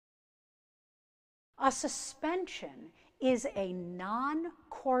A suspension is a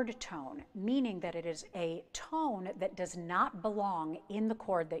non-chord tone, meaning that it is a tone that does not belong in the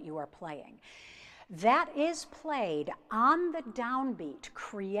chord that you are playing. That is played on the downbeat,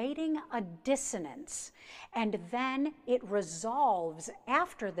 creating a dissonance, and then it resolves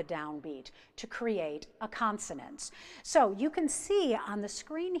after the downbeat to create a consonance. So you can see on the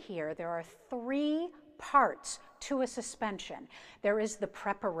screen here, there are 3 parts to a suspension. There is the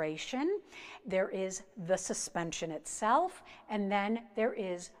preparation, there is the suspension itself, and then there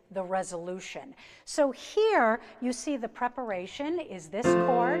is the resolution. So here you see the preparation is this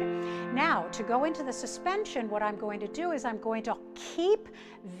chord. Now to go into the suspension, what I'm going to do is I'm going to keep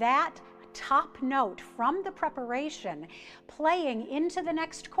that top note from the preparation playing into the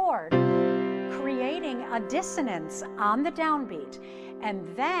next chord, creating a dissonance on the downbeat, and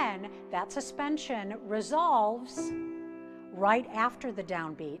then that suspension resolves right after the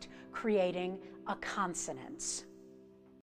downbeat, creating a consonance.